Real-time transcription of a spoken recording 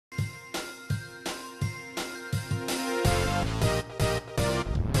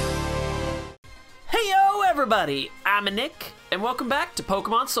everybody, I'm Nick, and welcome back to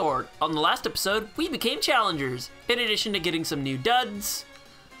Pokemon Sword. On the last episode, we became challengers, in addition to getting some new duds.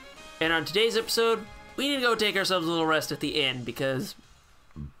 And on today's episode, we need to go take ourselves a little rest at the inn, because,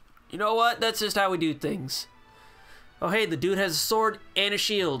 you know what, that's just how we do things. Oh hey, the dude has a sword and a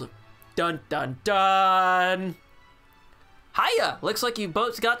shield. Dun dun dun! Hiya! Looks like you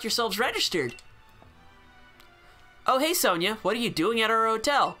both got yourselves registered. Oh hey Sonia, what are you doing at our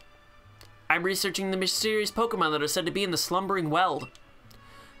hotel? I'm researching the mysterious Pokemon that are said to be in the Slumbering Well.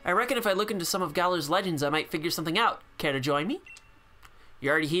 I reckon if I look into some of Galar's legends, I might figure something out. Care to join me?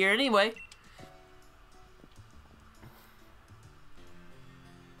 You're already here anyway.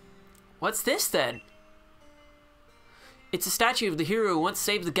 What's this then? It's a statue of the hero who once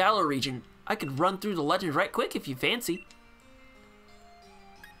saved the Galar region. I could run through the legend right quick if you fancy.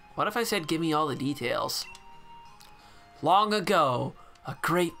 What if I said give me all the details? Long ago, a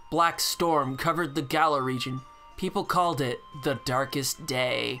great black storm covered the Galar region. People called it the Darkest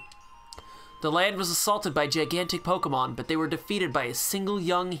Day. The land was assaulted by gigantic Pokemon, but they were defeated by a single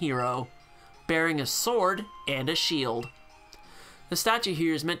young hero, bearing a sword and a shield. The statue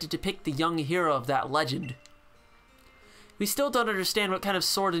here is meant to depict the young hero of that legend. We still don't understand what kind of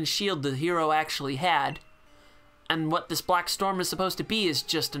sword and shield the hero actually had, and what this black storm is supposed to be is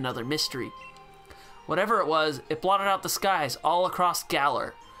just another mystery. Whatever it was, it blotted out the skies all across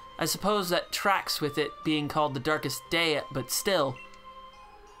Galar. I suppose that tracks with it being called the Darkest Day, but still.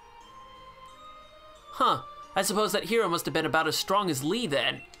 Huh, I suppose that hero must have been about as strong as Lee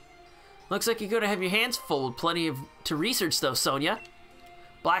then. Looks like you're going to have your hands full with plenty to research though, Sonia.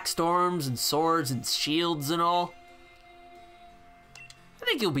 Black storms and swords and shields and all. I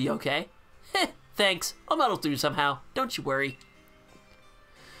think you'll be okay. Heh, thanks, I'll muddle through somehow, don't you worry.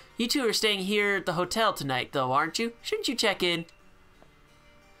 You two are staying here at the hotel tonight, though, aren't you? Shouldn't you check in?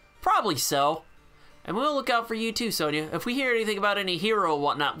 Probably so. And we'll look out for you too, Sonia. If we hear anything about any hero or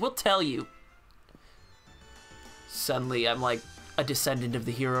whatnot, we'll tell you. Suddenly, I'm like a descendant of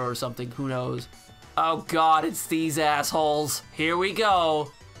the hero or something. Who knows? Oh god, it's these assholes. Here we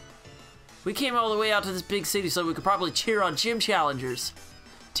go. We came all the way out to this big city so we could probably cheer on gym challengers.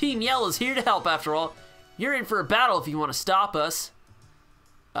 Team Yell is here to help, after all. You're in for a battle if you want to stop us.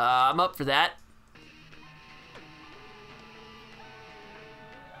 I'm up for that.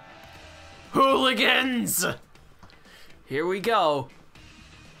 Hooligans! Here we go.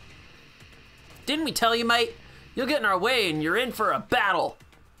 Didn't we tell you, mate? You'll get in our way and you're in for a battle.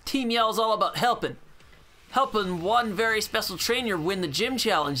 Team Yell's all about helping. Helping one very special trainer win the gym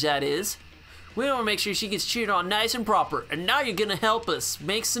challenge, that is. We want to make sure she gets cheered on nice and proper. And now you're gonna help us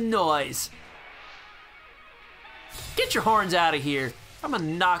make some noise. Get your horns out of here. I'm gonna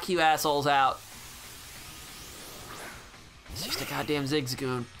knock you assholes out. It's just a goddamn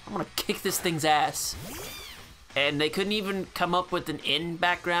Zigzagoon. I'm gonna kick this thing's ass. And they couldn't even come up with an in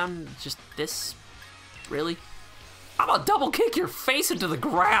background, just this? Really? I'm gonna double kick your face into the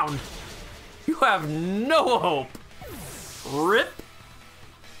ground. You have no hope. Rip.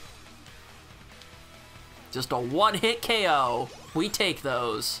 Just a one-hit KO. We take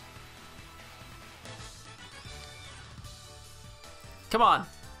those. Come on,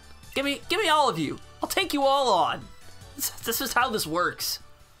 give me all of you. I'll take you all on. This is how this works.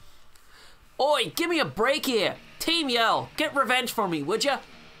 Oi, give me a break here. Team Yell, get revenge for me, would ya?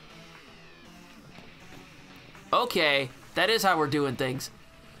 Okay, that is how we're doing things.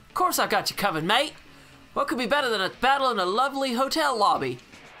 Of course I got you covered, mate. What could be better than a battle in a lovely hotel lobby?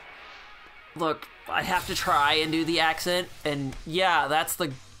 Look, I have to try and do the accent, and yeah, that's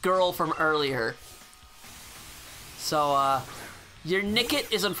the girl from earlier. So, your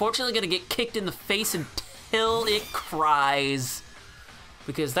Nickit is unfortunately gonna get kicked in the face until it cries.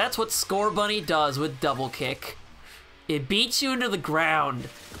 Because that's what Score Bunny does with double kick. It beats you into the ground.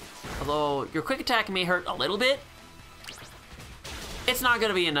 Although, your quick attack may hurt a little bit. It's not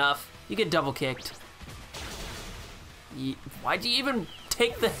gonna be enough. You get double kicked. Why'd you even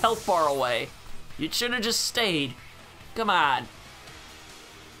take the health bar away? You should have just stayed. Come on.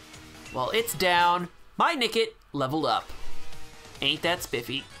 Well, it's down. My Nickit leveled up. Ain't that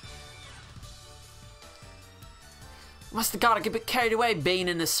spiffy? Must have got a bit carried away being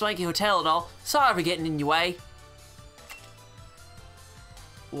in this swanky hotel and all. Sorry for getting in your way.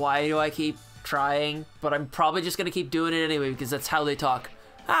 Why do I keep trying? But I'm probably just gonna keep doing it anyway because that's how they talk.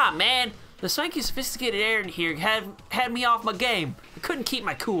 Ah man, the swanky sophisticated air in here had me off my game. I couldn't keep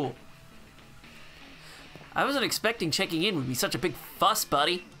my cool. I wasn't expecting checking in would be such a big fuss,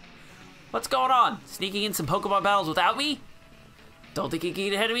 buddy. What's going on? Sneaking in some Pokemon battles without me? Don't think you can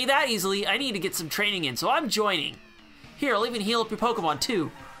get ahead of me that easily. I need to get some training in, so I'm joining. Here, I'll even heal up your Pokemon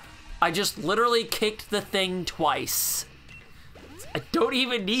too. I just literally kicked the thing twice. I don't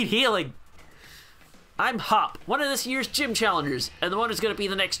even need healing. I'm Hop, one of this year's gym challengers, and the one who's gonna be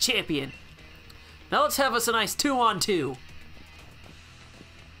the next champion. Now let's have us a nice 2-on-2.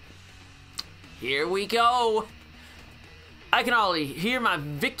 Here we go. I can already hear my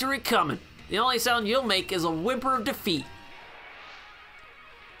victory coming. The only sound you'll make is a whimper of defeat.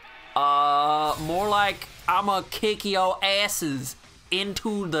 More like I'ma kick your asses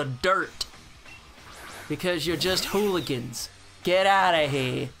into the dirt. Because you're just hooligans. Get out of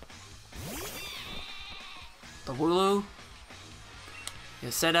here. The Wooloo.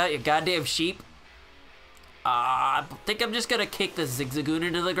 You send out your goddamn sheep. I think I'm just gonna kick the Zigzagoon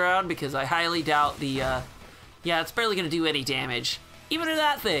into the ground because I highly doubt the, yeah, it's barely gonna do any damage. Even to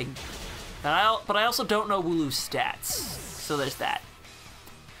that thing. But I also don't know Wooloo's stats. So there's that.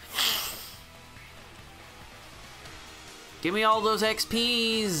 Give me all those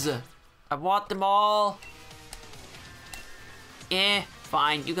XPs. I want them all.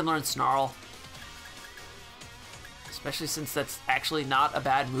 Fine, you can learn Snarl. Especially since that's actually not a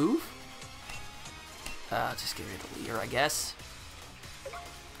bad move. Just give me the leader, I guess.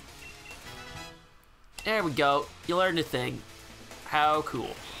 There we go. You learned a thing. How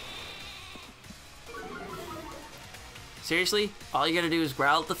cool. Seriously? All you gotta do is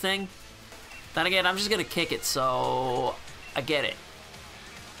growl at the thing? Then again, I'm just gonna kick it, so I get it.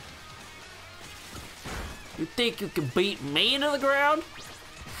 You think you can beat me into the ground?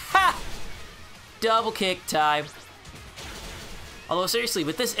 Ha! Double kick time. Although seriously,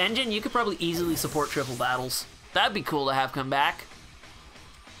 with this engine, you could probably easily support triple battles. That'd be cool to have come back.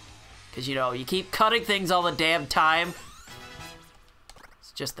 Because, you know, you keep cutting things all the damn time.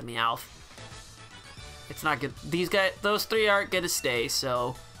 It's just the Meowth. It's not good. These guys, those three aren't gonna stay,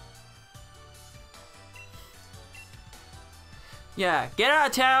 so. Yeah, get out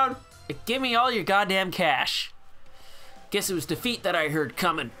of town and give me all your goddamn cash. Guess it was defeat that I heard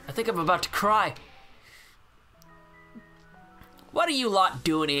coming. I think I'm about to cry. What are you lot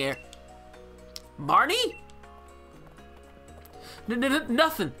doing here? Marnie?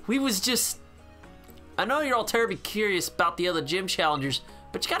 Nothing. We was just... I know you're all terribly curious about the other gym challengers,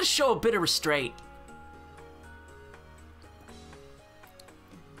 but you gotta show a bit of restraint.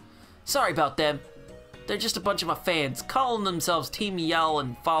 Sorry about them. They're just a bunch of my fans, calling themselves Team Yell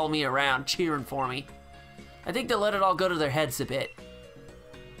and follow me around, cheering for me. I think they'll let it all go to their heads a bit.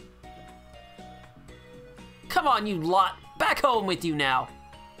 Come on, you lot. Back home with you now.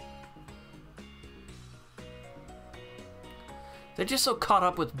 They're just so caught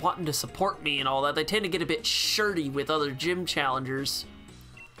up with wanting to support me and all that, they tend to get a bit shirty with other gym challengers.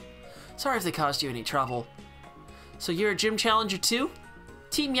 Sorry if they caused you any trouble. So you're a gym challenger too?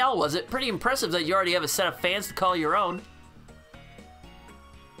 Team Yell, was it? Pretty impressive that you already have a set of fans to call your own.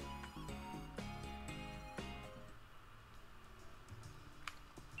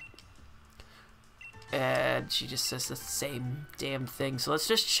 And she just says the same damn thing, so let's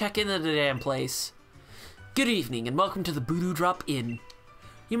just check into the damn place. Good evening, and welcome to the Voodoo Drop Inn.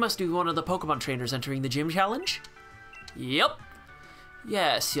 You must be one of the Pokemon trainers entering the gym challenge? Yep.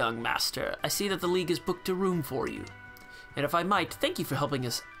 Yes, young master. I see that the league has booked a room for you. And if I might, thank you for helping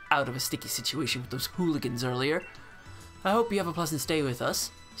us out of a sticky situation with those hooligans earlier. I hope you have a pleasant stay with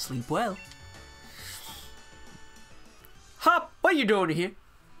us. Sleep well. Hop, what are you doing here?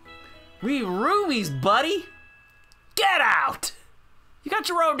 We roomies, buddy! Get out! You got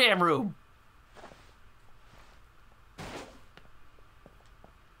your own damn room.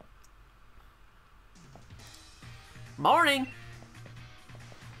 Morning!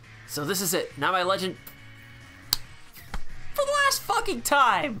 So this is it. Now my legend... For the last fucking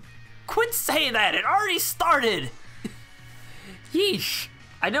time! Quit saying that! It already started! Yeesh.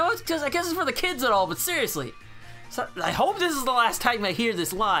 I know it's because I guess it's for the kids and all, but seriously. So, I hope this is the last time I hear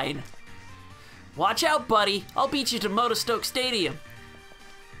this line. Watch out, buddy. I'll beat you to Motostoke Stadium.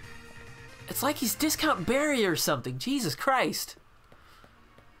 It's like he's Discount Barry or something. Jesus Christ.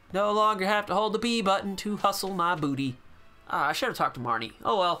 No longer have to hold the B button to hustle my booty. Ah, I should have talked to Marnie.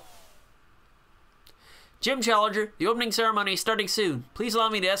 Oh well. Gym Challenger, the opening ceremony is starting soon. Please allow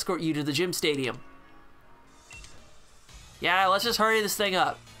me to escort you to the gym stadium. Yeah, let's just hurry this thing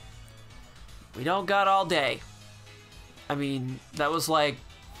up. We don't got all day. I mean, that was like,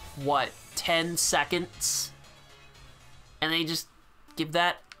 what, 10 seconds? And they just give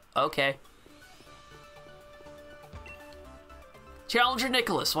that? Okay. Challenger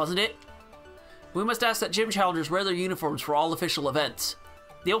Nicholas, wasn't it? We must ask that gym challengers wear their uniforms for all official events.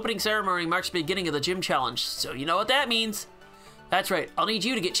 The opening ceremony marks the beginning of the gym challenge, so you know what that means. That's right, I'll need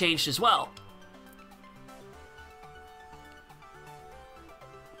you to get changed as well.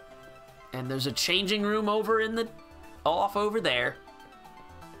 And there's a changing room over in the... off over there.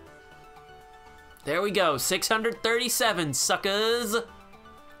 There we go, 637, suckers!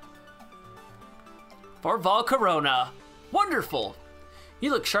 For Volcarona. Wonderful!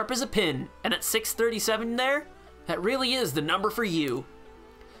 You look sharp as a pin, and at 637 there, that really is the number for you.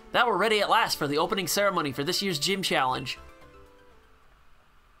 Now we're ready at last for the opening ceremony for this year's gym challenge.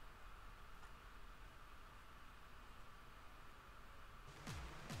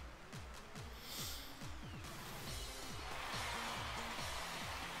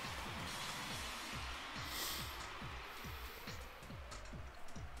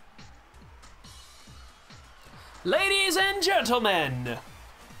 Ladies and gentlemen,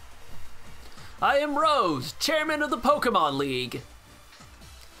 I am Rose, chairman of the Pokémon League.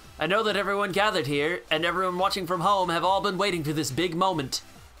 I know that everyone gathered here and everyone watching from home have all been waiting for this big moment.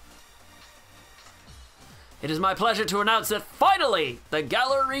 It is my pleasure to announce that finally, the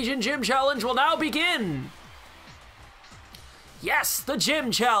Galar Region Gym Challenge will now begin. Yes, the Gym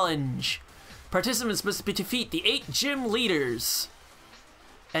Challenge. Participants must defeat the 8 gym leaders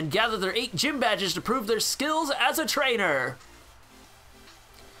and gather their 8 gym badges to prove their skills as a trainer.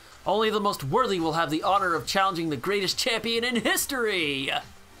 Only the most worthy will have the honor of challenging the greatest champion in history.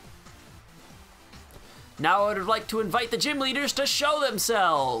 Now I would like to invite the gym leaders to show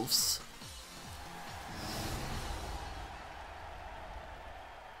themselves.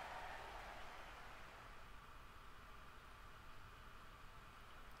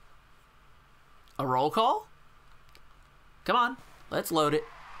 A roll call? Come on, let's load it.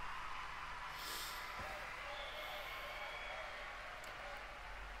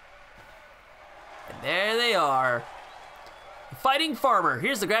 There they are. The Fighting Farmer.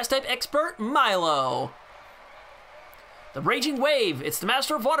 Here's the grass type expert, Milo. The Raging Wave. It's the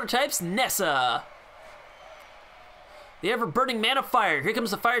master of water types, Nessa. The ever-burning man of fire. Here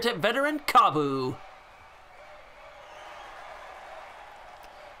comes the fire type veteran, Kabu.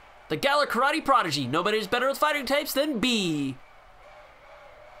 The Galar Karate Prodigy. Nobody's better with fighting types than B.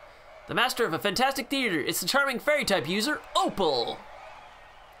 The master of a fantastic theater. It's the charming fairy type user, Opal.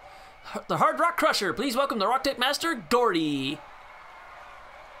 The Hard Rock Crusher. Please welcome the rock type master, Gordy.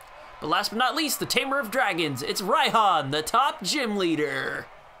 But last but not least, the Tamer of Dragons. It's Raihan, the top gym leader.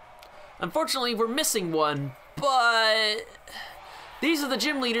 Unfortunately, we're missing one, but these are the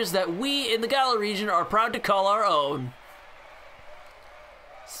gym leaders that we in the Galar region are proud to call our own.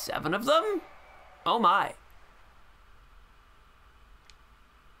 7 of them? Oh my.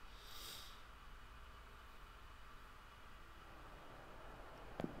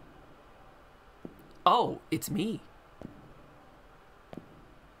 Oh, it's me.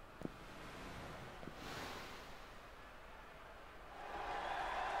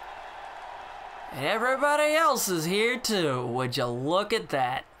 And everybody else is here too. Would you look at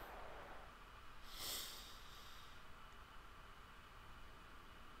that?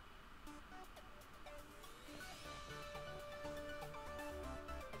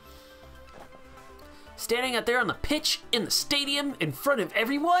 Standing out there on the pitch, in the stadium, in front of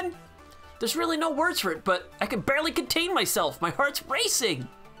everyone? There's really no words for it, but I can barely contain myself. My heart's racing.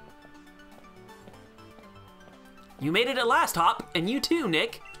 You made it at last, Hop, and you too,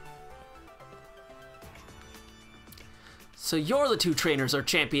 Nick. So you're the 2 trainers our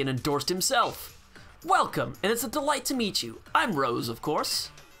champion endorsed himself. Welcome, and it's a delight to meet you. I'm Rose, of course.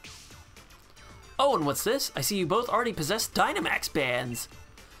 Oh, and what's this? I see you both already possess Dynamax bands.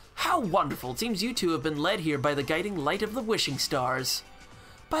 How wonderful. It seems you 2 have been led here by the guiding light of the wishing stars.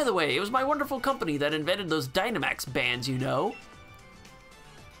 By the way, it was my wonderful company that invented those Dynamax bands, you know.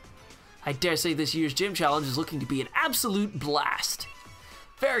 I dare say this year's gym challenge is looking to be an absolute blast.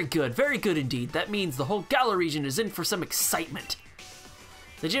 Very good indeed. That means the whole Galar region is in for some excitement.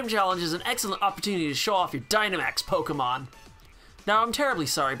 The gym challenge is an excellent opportunity to show off your Dynamax Pokemon. Now, I'm terribly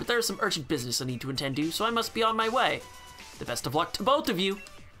sorry, but there's some urgent business I need to attend to, so I must be on my way. The best of luck to both of you.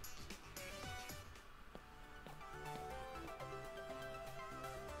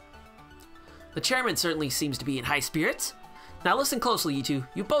 The chairman certainly seems to be in high spirits. Now listen closely, you 2.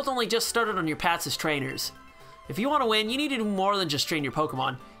 You both only just started on your paths as trainers. If you want to win, you need to do more than just train your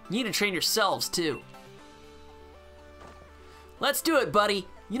Pokemon. You need to train yourselves, too. Let's do it, buddy.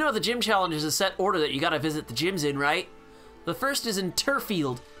 You know the gym challenge is a set order that you gotta visit the gyms in, right? The first is in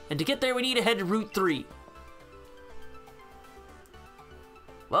Turffield, and to get there we need to head to Route 3.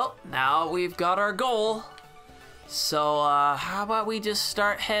 Well, now we've got our goal. So, how about we just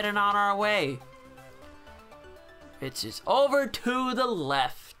start heading on our way? It's just over to the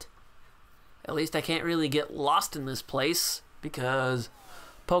left. At least I can't really get lost in this place, because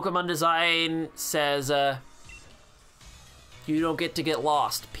Pokemon design says, you don't get to get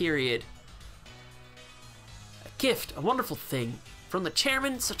lost, period. gift, a wonderful thing. From the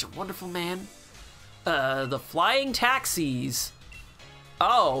chairman, such a wonderful man. The flying taxis.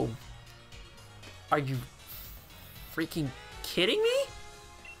 Oh. Are you freaking kidding me?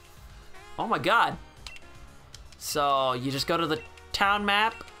 Oh my god. So, you just go to the town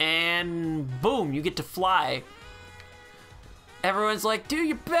map, and boom, you get to fly. Everyone's like, do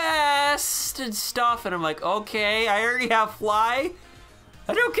your best and stuff, and I'm like, okay, I already have fly.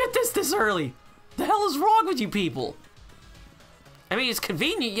 I don't get this early. The hell is wrong with you people? I mean, it's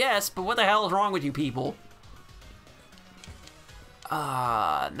convenient, yes, but what the hell is wrong with you people?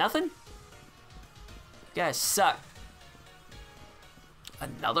 Nothing? You guys suck.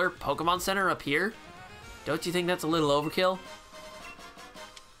 Another Pokemon Center up here? Don't you think that's a little overkill?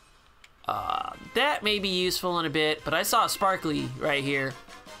 That may be useful in a bit, but I saw a Sparkly right here.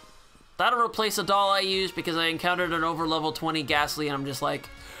 That'll replace a doll I used because I encountered an over level 20 Ghastly, and I'm just like,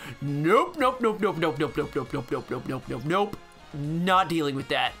 nope, nope, nope, nope, nope, nope, nope, nope, nope, nope, nope, nope, nope, nope. Not dealing with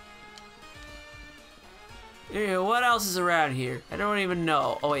that. Yeah, what else is around here? I don't even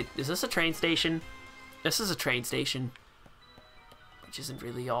know. Oh wait, is this a train station? This is a train station. Which isn't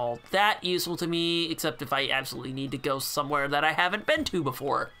really all that useful to me, except if I absolutely need to go somewhere that I haven't been to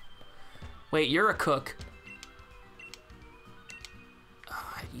before. Wait, you're a cook.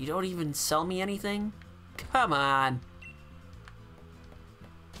 You don't even sell me anything? Come on.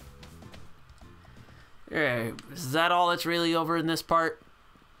 Alright, is that all that's really over in this part?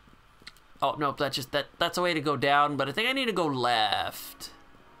 Oh, nope, that's a way to go down, but I think I need to go left.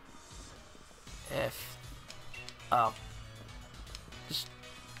 Oh. Just,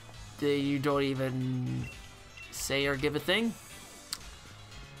 you don't even say or give a thing?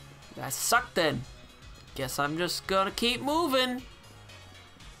 You guys suck then. Guess I'm just gonna keep moving.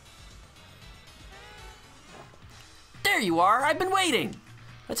 There you are, I've been waiting.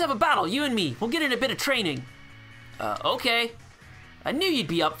 Let's have a battle, you and me. We'll get in a bit of training. Okay. I knew you'd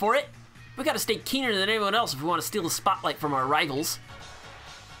be up for it. We gotta stay keener than anyone else if we want to steal the spotlight from our rivals.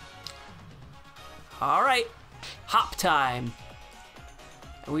 Alright, hop time.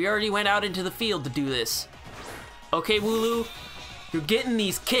 We already went out into the field to do this. Okay, Wooloo, you're getting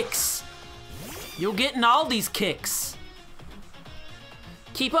these kicks. You're getting all these kicks.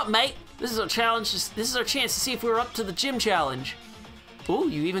 Keep up, mate. This is our challenge. This is our chance to see if we're up to the gym challenge. Ooh,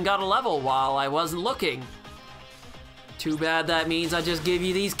 you even got a level while I wasn't looking. Too bad that means I just give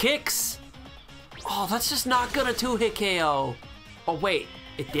you these kicks. Oh, that's just not gonna two-hit KO. Oh, wait,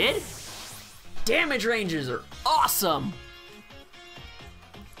 it did? Damage ranges are awesome.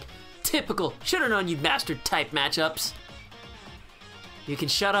 Typical. Should've known you'd mastered type matchups. You can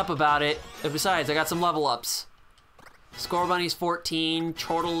shut up about it. And besides, I got some level ups. Scorbunny's 14,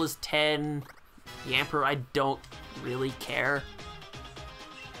 Chortle is 10. Yamper, I don't really care.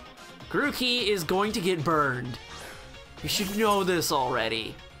 Grookey is going to get burned. You should know this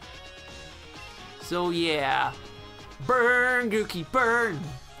already. So yeah. Burn, Grookey, burn!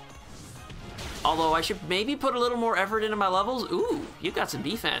 Although I should maybe put a little more effort into my levels. Ooh, you got some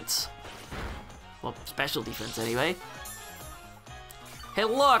defense. Well, special defense anyway. Hey,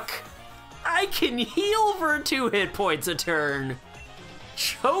 look! I can heal for 2 hit points a turn.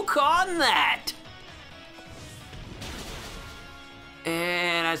 Choke on that!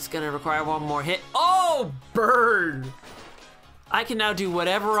 And that's gonna require one more hit. Oh, burn! I can now do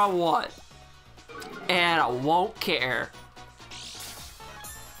whatever I want. And I won't care.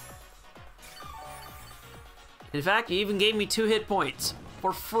 In fact, you even gave me 2 hit points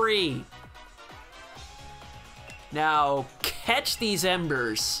for free. Now, catch these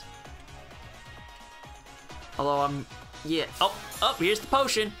embers. Although yeah. Oh, here's the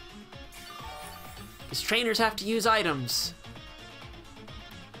potion. Because trainers have to use items.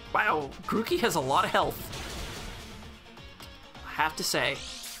 Wow, Grookey has a lot of health. I have to say.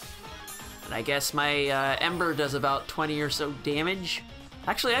 And I guess my Ember does about 20 or so damage.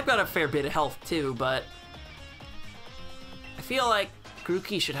 Actually, I've got a fair bit of health too, but I feel like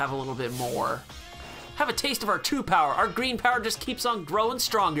Grookey should have a little bit more. Have a taste of our true power. Our green power just keeps on growing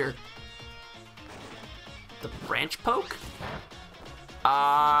stronger. The branch poke?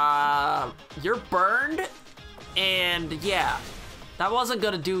 You're burned? And yeah, that wasn't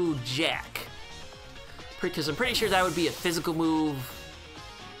gonna do jack. Because I'm pretty sure that would be a physical move.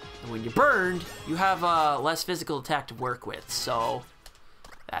 And when you're burned, you have less physical attack to work with, so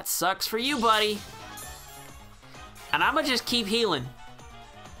that sucks for you, buddy. And I'ma just keep healing.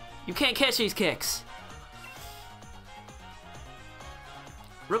 You can't catch these kicks.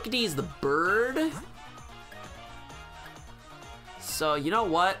 Rookity is the bird. So, you know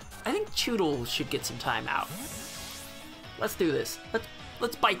what? I think Choodle should get some time out. Let's do this.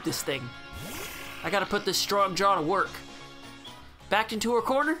 Let's bite this thing. I gotta put this strong jaw to work. Backed into her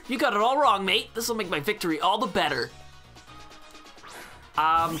corner? You got it all wrong, mate. This'll make my victory all the better.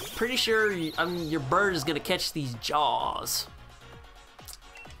 I'm pretty sure your bird is gonna catch these jaws.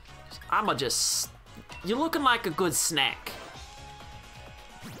 I'ma just... You're looking like a good snack.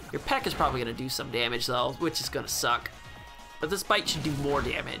 Your peck is probably gonna do some damage though, which is gonna suck. But this bite should do more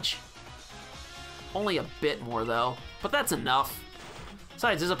damage. Only a bit more though, but that's enough.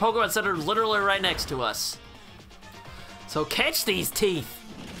 Besides, there's a Pokemon Center literally right next to us. So catch these teeth,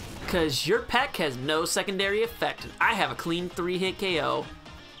 because your peck has no secondary effect. I have a clean 3-hit KO.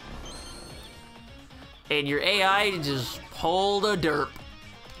 And your AI just pulled a derp.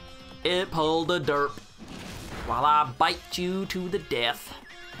 It pulled a derp. While I bite you to the death.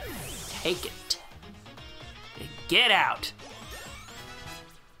 Take it. And get out.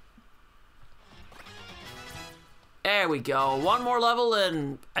 There we go. One more level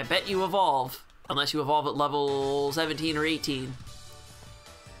and I bet you evolve. Unless you evolve at level 17 or 18.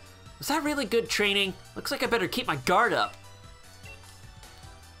 Was that really good training? Looks like I better keep my guard up.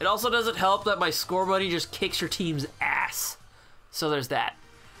 It also doesn't help that my score buddy just kicks your team's ass. So there's that.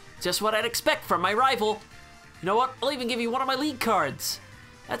 Just what I'd expect from my rival. You know what? I'll even give you one of my league cards.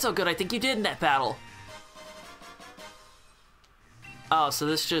 That's how good I think you did in that battle. Oh, so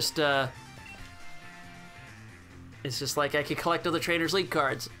this just, it's just like I could collect other trainers' league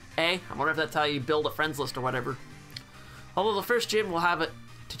cards. I wonder if that's how you build a friends list or whatever. Although the first gym will have it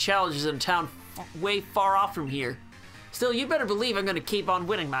to challenges in a town way far off from here. Still, you better believe I'm gonna keep on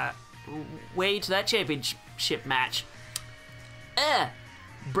winning my way to that championship match.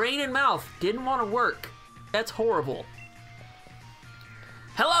 Brain and mouth didn't want to work. That's horrible.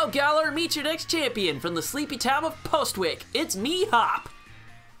 Hello, Galar. Meet your next champion from the sleepy town of Postwick. It's me, Hop.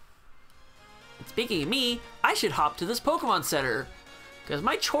 And speaking of me, I should hop to this Pokemon Center, because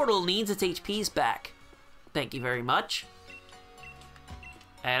my Chortle needs its HPs back. Thank you very much.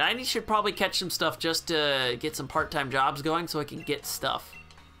 And I should probably catch some stuff just to get some part-time jobs going so I can get stuff.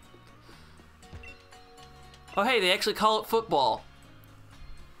 Oh hey, they actually call it football.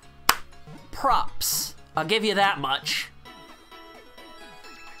 Props. I'll give you that much.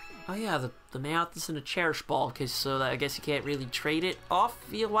 Oh yeah, the Meowth is in a cherish ball, so that I guess you can't really trade it off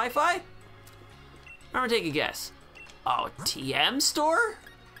via Wi-Fi? I'm gonna take a guess. Oh, TM store?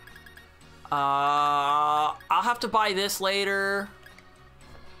 I'll have to buy this later.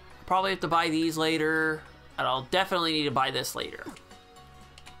 Probably have to buy these later. And I'll definitely need to buy this later.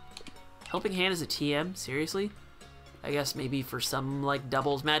 Helping Hand is a TM? Seriously? I guess maybe for some, like,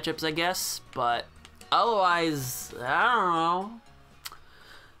 doubles matchups, I guess. But otherwise, I don't know.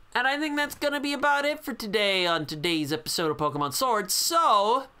 And I think that's gonna be about it for today on today's episode of Pokemon Sword.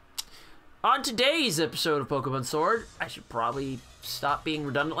 So, on today's episode of Pokemon Sword, I should probably stop being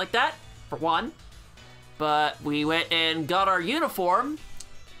redundant like that, for one. But we went and got our uniform,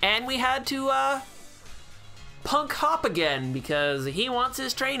 and we had to punk Hop again because he wants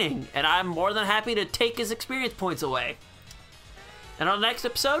his training, and I'm more than happy to take his experience points away. And on the next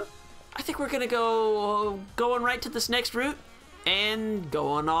episode, I think we're gonna going right to this next route and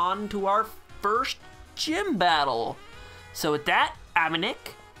going on to our first gym battle. So with that, I'm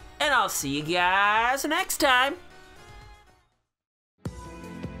Nick, and I'll see you guys next time.